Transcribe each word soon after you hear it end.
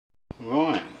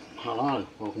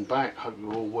welcome back, hope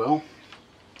you're all well.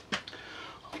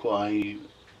 I've got a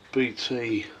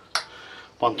Bt120C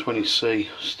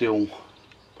Stihl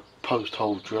post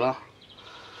hole driller.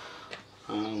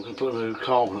 I'm going to put a new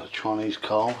carb on it, a Chinese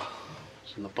carb.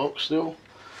 It's in the box still.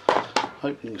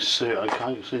 Hope you can see it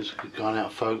okay. It seems to be going out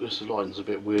of focus, the lighting's a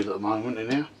bit weird at the moment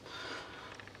in here.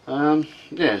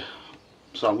 Yeah,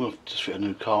 so I'm going to just fit a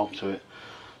new carb to it.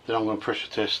 Then I'm going to pressure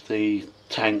test the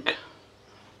tank.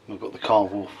 I've got the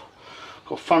carb off.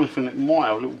 Got a funny thing, it might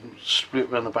have a little split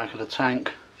around the back of the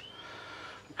tank.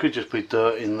 It could just be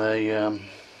dirt in the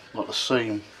like the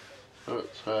seam, but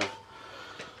I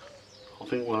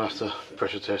think we'll have to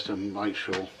pressure test it and make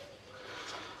sure.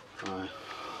 So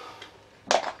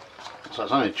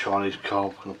it's only a Chinese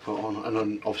carb I'm going to put on, and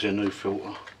then obviously a new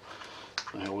filter.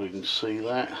 Now we can see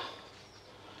that.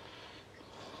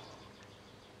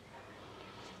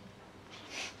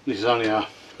 This is only a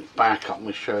backup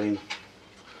machine.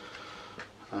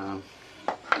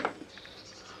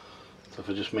 So if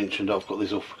I just mentioned I've got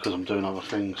this off because I'm doing other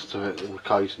things to it, the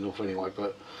casing off anyway,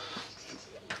 but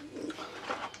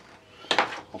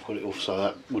I've got it off so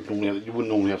that would normally you wouldn't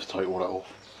normally have to take all that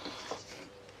off.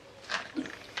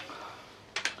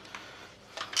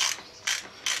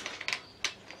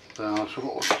 So I'll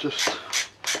just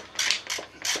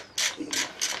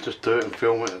do it and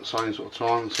film it at the same sort of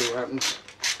time and see what happens.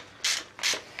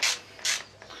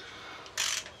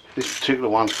 This particular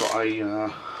one's got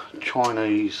a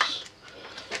Chinese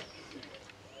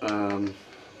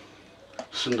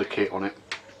cylinder kit on it,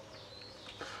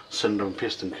 cylinder and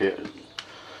piston kit,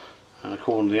 and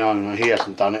according to the owner, he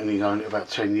hasn't done it and he's owned it about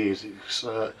 10 years. It's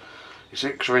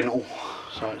ex-rental,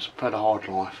 so it's had a hard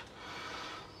life.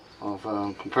 I've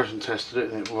compression tested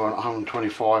it and it was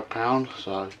 £125,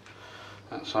 so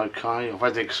that's okay. I've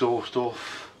had the exhaust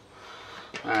off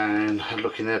and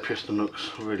look in there, piston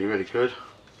looks really good.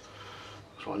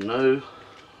 Looks like new,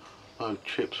 no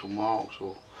chips or marks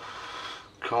or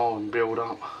carbon build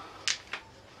up.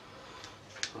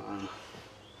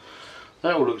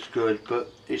 That all looks good,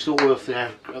 but it's not worth the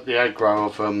aggro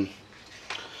of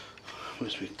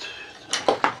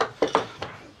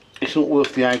it's not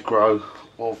worth the aggro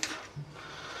of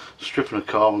stripping a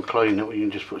carb and cleaning it when you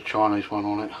can just put a Chinese one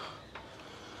on it.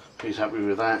 He's happy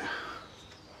with that.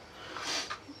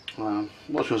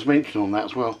 What I was mentioning on that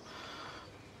as well,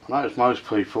 I notice most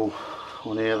people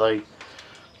on here, they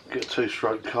get a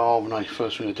two-stroke carb and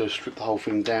first thing they do is strip the whole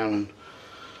thing down and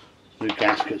new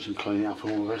gaskets and clean it up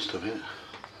and all the rest of it.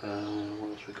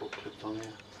 What else we got clipped on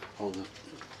here? Oh, the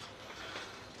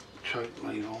choke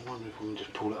lever. I wonder if we can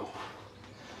just pull it off.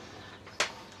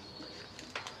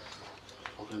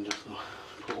 I can just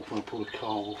put off when I pull the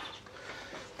carb off.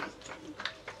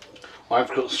 I've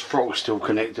got the throttle still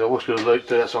connected. I was going to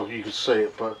do that so you could see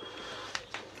it, but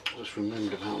I just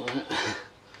remembered about that.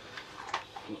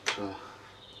 But,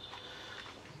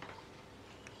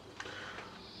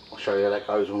 I'll show you how that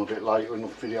goes on a bit later in the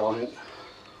video, I think.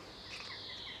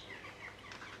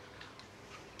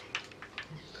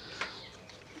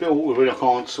 A bit awkward when I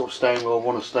can't sort of stand where I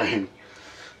want to stand.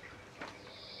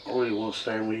 I really want to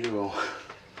stand where you are.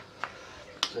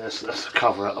 That's the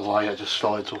cover out of the way, it just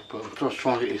slides off, but I'm just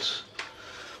trying to get this.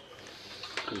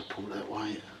 I'm going to pull it that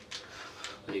way.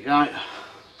 There you go.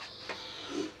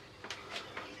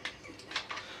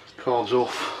 Carb's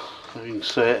off, so you can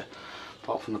see it,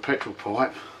 apart from the petrol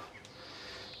pipe.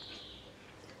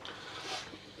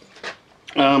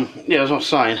 Yeah, as I was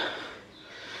saying,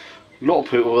 a lot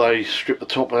of people, they strip the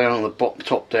top down and the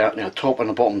top down, top and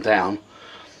the bottom down,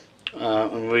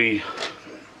 and we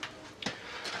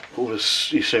you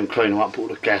see them clean them up, put all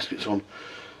the gaskets on.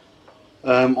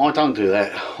 I don't do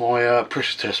that. I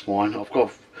pressure test mine. I'm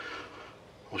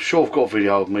sure I've got a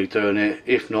video of me doing it.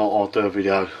 If not, I'll do a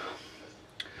video.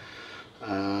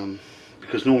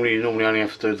 Because you normally only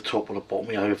have to do the top or the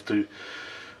bottom. You have to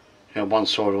do one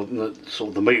side, or sort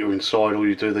of the meter inside, or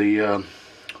you do the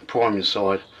priming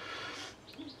side.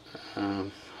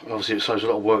 Obviously, it saves a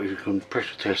lot of work if you can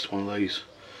pressure test one of these.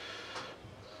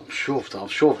 I'm sure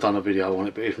I've done a video on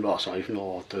it, but if not,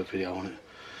 I'll do a video on it.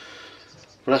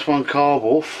 But that's one carb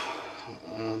off.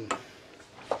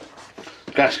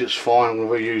 Gasket's fine. I'm going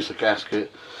to reuse the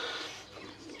gasket.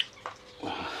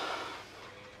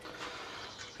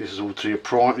 This is all to your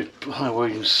primer. I don't know where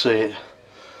you can see it.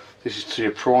 This is to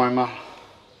your primer.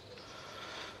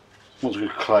 Once we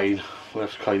clean, we'll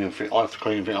have to clean everything. I have to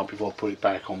clean everything up before I put it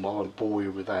back on, but I won't bore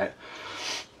you with that.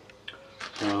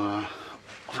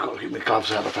 I've got to get my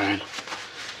gloves out of the van.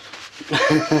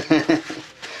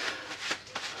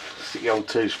 Stick the old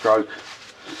two-stroke.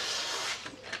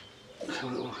 Let's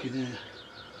have a look in there.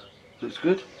 Looks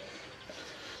good.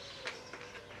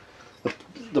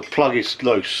 the plug is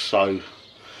loose, so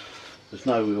there's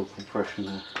no real compression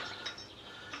there.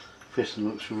 Piston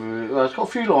looks really, well, it's got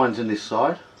a few lines in this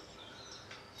side.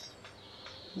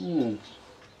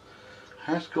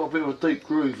 Has got a bit of a deep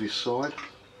groove this side.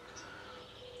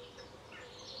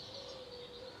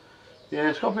 Yeah,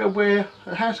 it's got a bit of wear.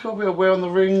 It has got a bit of wear on the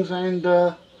rings and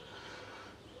well,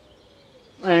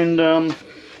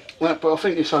 but I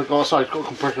think this, like I say, it's got a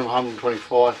compression of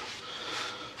 125.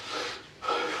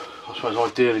 I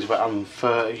suppose ideally it's about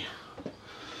 130.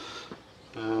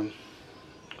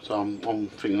 So I'm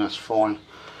thinking that's fine.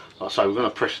 Like I say, we're going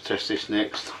to pressure test this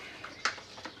next.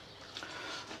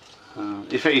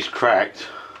 If it is cracked,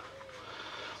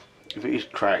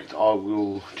 I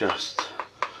will just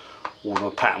want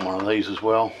to pattern one of these as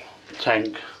well.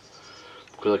 Tank,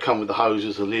 because they come with the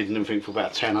hoses, the lid and everything for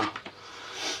about a tenner.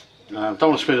 Don't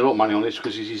want to spend a lot of money on this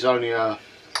because this is only a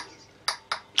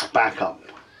backup.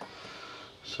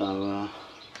 So I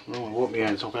want my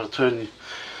hands. I'll be able to turn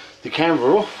the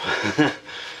camera off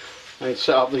and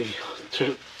set up the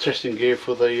testing gear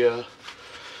for the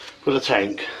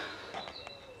tank.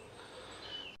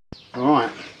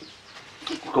 Alright,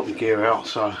 I've got my gear out,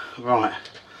 so right.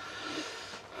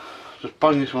 Just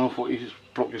bung this one off,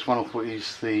 block this one off what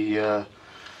is the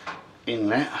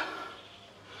inlet.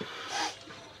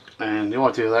 And the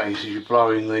idea of that is you're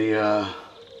blowing the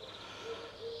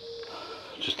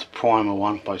just a primer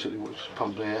one, basically, which is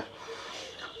pumped there.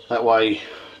 That way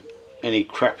any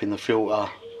crap in the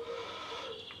filter,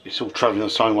 it's all travelling the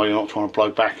same way, you're not trying to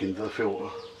blow back into the filter.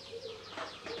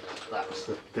 That's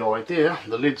the idea.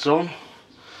 The lid's on.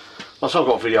 I've got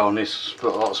a video on this,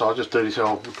 but so I'll just do this how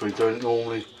I would be doing it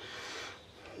normally.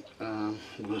 I'm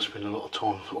going to spend a lot of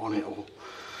time on it or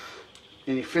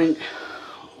anything.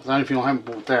 The only thing I haven't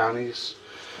brought down is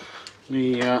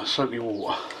the soapy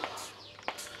water.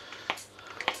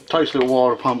 It takes a little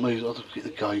while to pump these. I'll just get the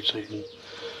gauge so you can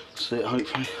see it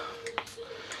hopefully.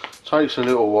 It takes a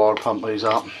little while to pump these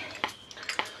up.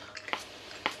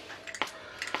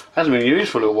 Hasn't been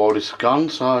used for a little while, this gun,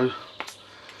 so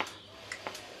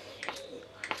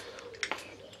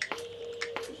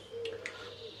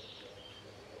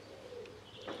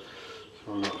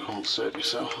I can't see it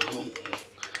myself.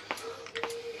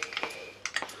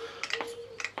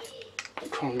 I'm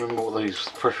trying to remember what these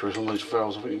pressure is on these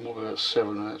valves. I think it might be about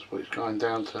 7, and that's what it's going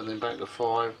down to, and then back to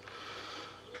 5.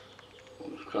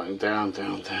 It's going down,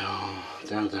 down, down,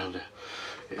 down, down, down.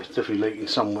 It's definitely leaking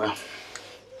somewhere.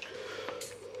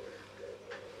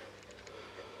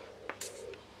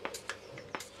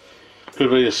 Could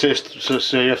be the system,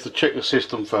 so you have to check the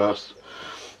system first,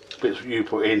 bits you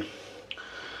put in,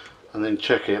 and then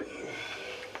check it.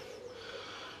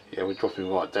 Yeah, we're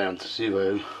dropping right down to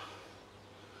 0.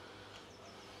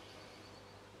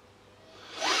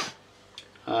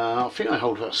 I think they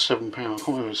hold about £7. I can't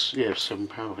remember, yeah,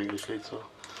 £7 I think these lids are.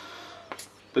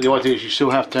 But the idea is you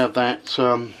still have to have that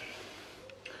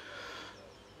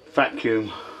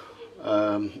vacuum,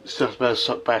 still have to be able to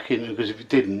suck back in, because if you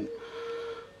didn't,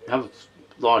 you have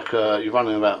like you're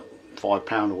running about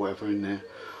 £5 or whatever in there,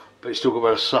 but it's still got to be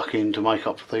able to suck in to make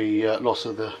up for the loss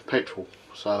of the petrol.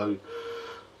 So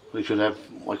we should have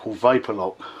what they call vapour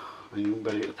lock, and you can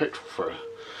better get the petrol through.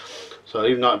 So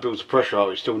even though it builds the pressure up,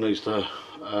 it still needs to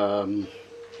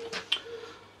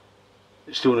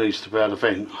be able to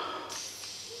vent.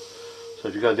 So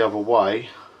if you go the other way,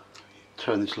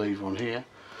 turn this lever on here,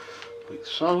 like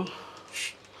so.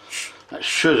 That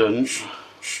shouldn't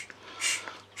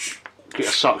get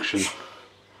a suction.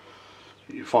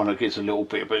 You find it gets a little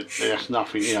bit, but that's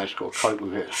nothing, you know, it's got to cope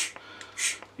with it.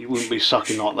 You wouldn't be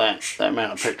sucking like that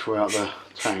amount of petrol out the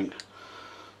tank.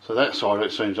 So that side of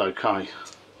it seems okay.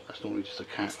 That's normally just a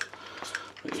cap.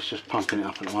 But it's just pumping it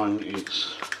up at the moment.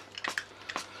 It's,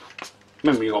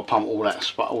 remember, you've got to pump all that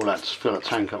to fill that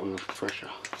tank up with pressure.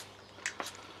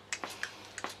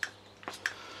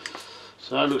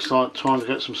 So that looks like trying to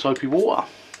get some soapy water.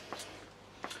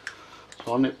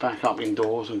 So I'll nip back up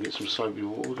indoors and get some soapy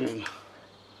water again.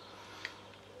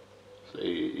 So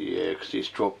yeah, because it's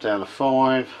dropped down to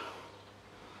 5.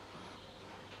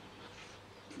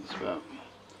 It's about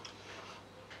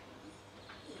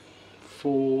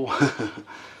 4.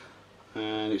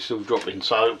 And it's still dropping,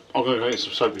 so I'm going to get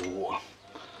some soapy water.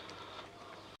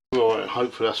 Right,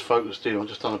 hopefully that's focused in. I've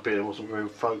just done a bit, it wasn't very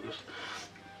focused.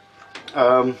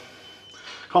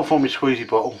 Can't find my squeezy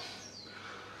bottle.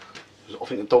 I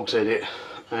think the dog's had it,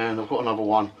 and I've got another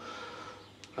one.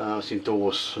 It's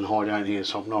indoors and hiding out here,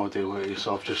 so I've no idea where it is.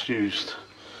 So I've just used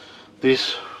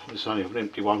this. It's only an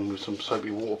empty one with some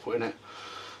soapy water put in it.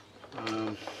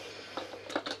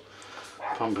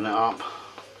 Pumping it up,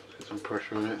 get some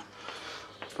pressure in it.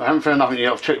 But I haven't found nothing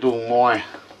yet. I've checked all my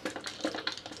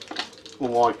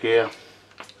gear.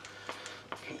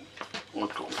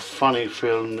 I've got a funny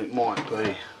feeling it might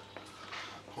be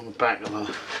on the back of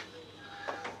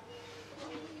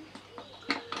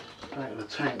the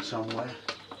tank somewhere.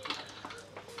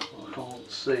 I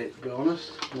can't see it, to be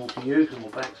honest. Not for you because my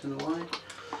back's in the way.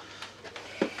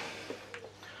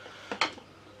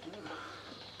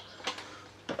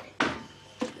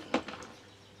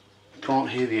 Can't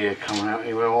hear the air coming out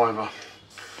anywhere either,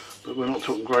 but we're not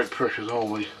talking great pressures, are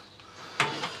we?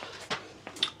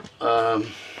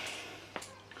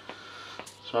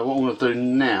 So what I'm going to do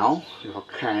now, if I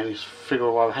can, is figure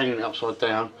a way of hanging it upside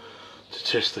down to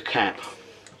test the cap.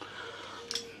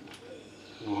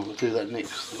 Well, we'll do that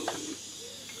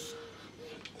next.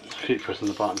 Keep pressing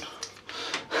the button.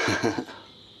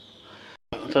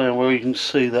 I don't know where you can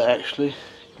see that actually.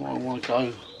 I want to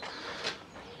go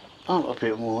up a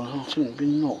bit more. I think it's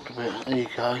been knocked a bit. There you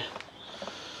go.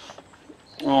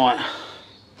 Right.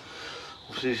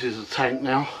 Obviously this is the tank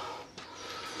now.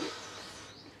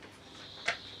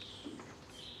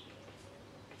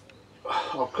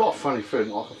 I've got a funny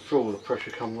feeling I can feel the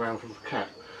pressure come around from the cap,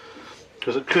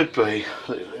 because it could be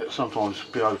that it sometimes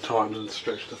be over tightened and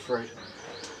stretched to free.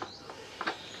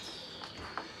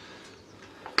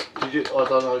 I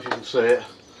don't know if you can see it.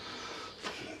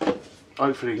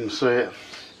 Hopefully you can see it.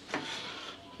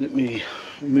 Let me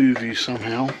move you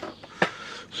somehow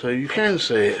so you can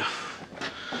see it.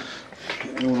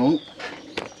 Hold on.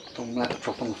 Don't want that to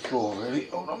drop on the floor really.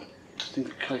 Hold on. Just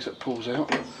in case it pulls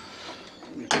out.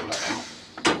 Let me pull that out.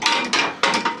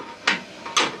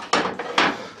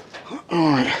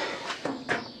 Alright.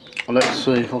 Well, let's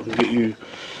see if I can get you.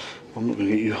 I'm not going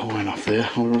to get you high enough there.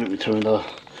 I'm going to let me turn the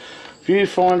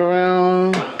viewfinder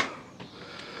around.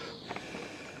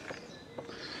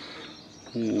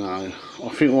 No. I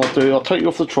think what I'll do, I'll take you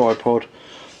off the tripod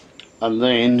and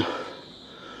then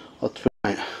I'll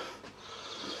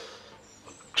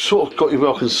sort of got you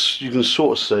where you can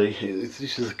sort of see.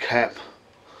 This is the cap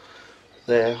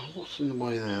there. What's in the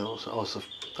way there? Oh,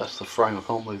 that's the frame. I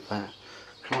can't move that.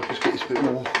 Can I just get this bit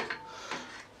more?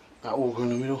 That auger in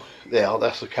the middle. There,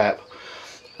 that's the cap,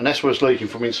 and that's where it's leaking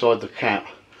from inside the cap.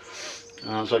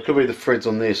 So it could be the threads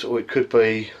on this, or it could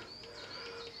be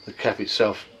the cap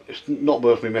itself. It's not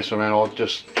worth me messing around. I'll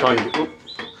just change it.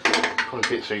 Put a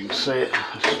bit so you can see it.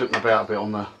 It's slipping about a bit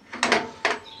on the.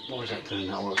 Why is that doing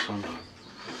that all of a sudden?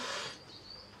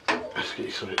 Let's get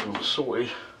this a bit more sorted.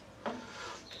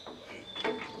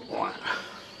 Right.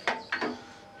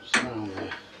 So on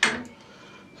there.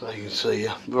 So you can see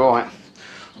you. Right.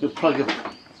 We'll plug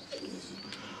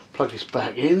this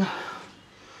back in.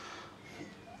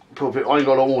 Put a bit. I ain't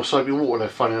got a lot more soapy water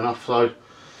left, funny enough, so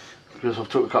because I've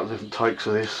took a couple of different takes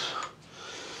of this.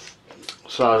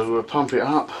 So we'll pump it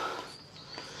up,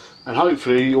 and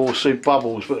hopefully you'll see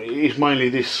bubbles, but it is mainly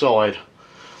this side.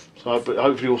 So, but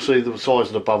hopefully you'll see the size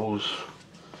of the bubbles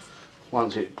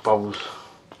once it bubbles.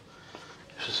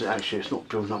 Actually, it's not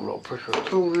building up a lot of pressure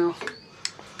at all now.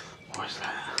 Why is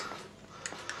that?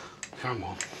 Come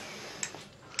on.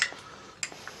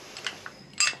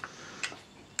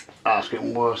 Ah, it's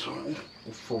getting worse. I'll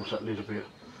force that lid a bit.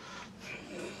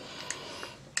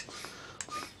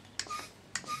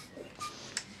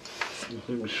 I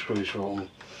think we screw this right on.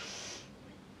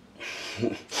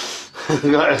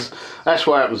 That's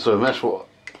what happens to them. That's what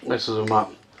messes them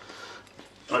up.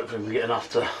 Hopefully we can get enough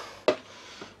to.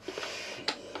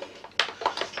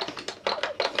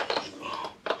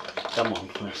 Come on,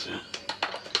 that's it.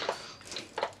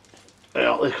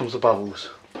 There comes the bubbles.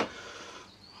 Did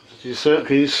you see it?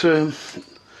 Can you see them?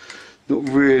 Not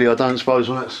really, I don't suppose,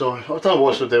 on that side. I don't know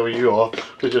why I stood there where you are.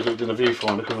 I just looked in the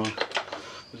viewfinder, couldn't I?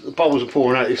 The bubbles are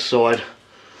pouring out this side.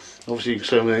 Obviously you can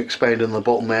see them expanding on the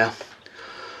bottom there.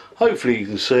 Hopefully you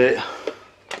can see it.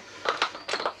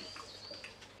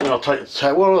 When I take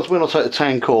the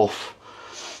tank off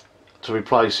to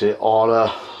replace it,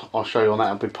 I'll show you on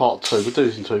that. It'll be part 2. We'll do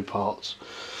this in 2 parts.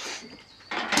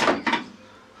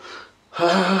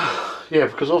 Yeah,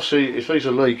 because obviously if these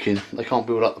are leaking, they can't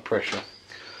build up the pressure,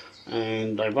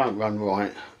 and they won't run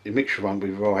right. The mixture won't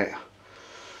be right.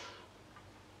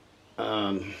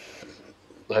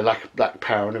 They lack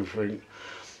power and everything.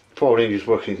 Poor engine's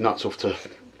working his nuts off to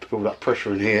build up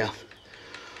pressure in here.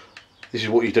 This is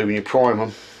what you do when you prime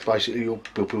them. Basically, you're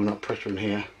building up pressure in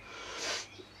here.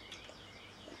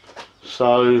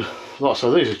 So, like I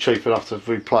said, these are cheap enough to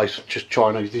replace. Just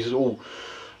Chinese. This is all.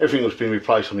 Everything that's been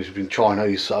replaced on this has been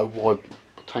Chinese. So why the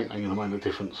tank ain't gonna make a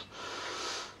difference.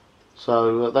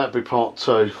 So that'd be part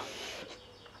 2.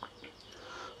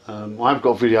 I have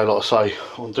got a video, like I say,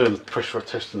 on doing the pressure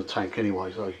test in the tank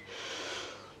anyway. So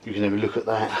you can have a look at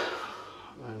that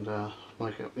and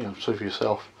make it, you know, see for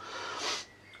yourself.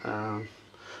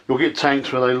 You'll get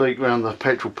tanks where they leak around the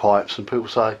petrol pipes, and people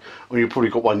say, well, you've probably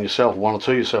got one yourself, one or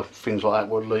two yourself, things like that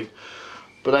would leak.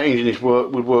 But that engine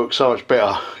would work so much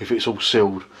better if it's all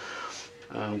sealed,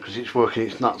 because it's working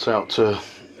its nuts out to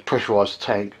pressurise the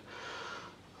tank.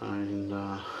 And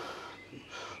like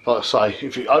I say,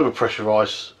 if you over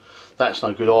pressurise, that's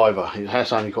no good either. It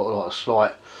has only got like a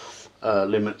slight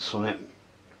limits on it,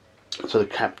 so the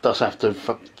cap does have to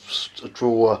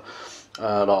draw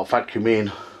like a vacuum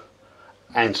in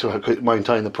and to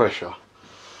maintain the pressure.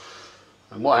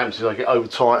 And what happens is they get over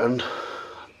tightened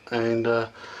and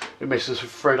it messes the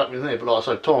thread up in there. But like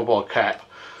I say, time I buy a cap,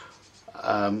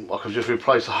 I can just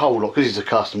replace the whole lot, because it's a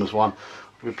customer's one.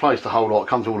 Replace the whole lot, it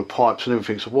comes with all the pipes and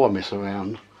everything, so why mess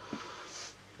around?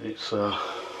 It's 4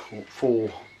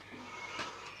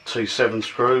 T7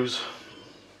 screws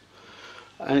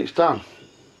and it's done.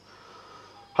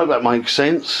 Hope that makes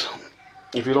sense.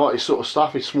 If you like this sort of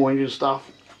stuff, this small engine stuff,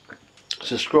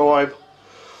 subscribe,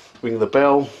 ring the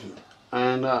bell,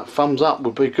 and thumbs up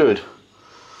would be good.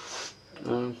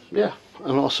 Yeah,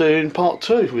 and I'll see you in part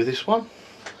 2 with this one.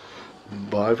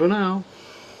 Bye for now.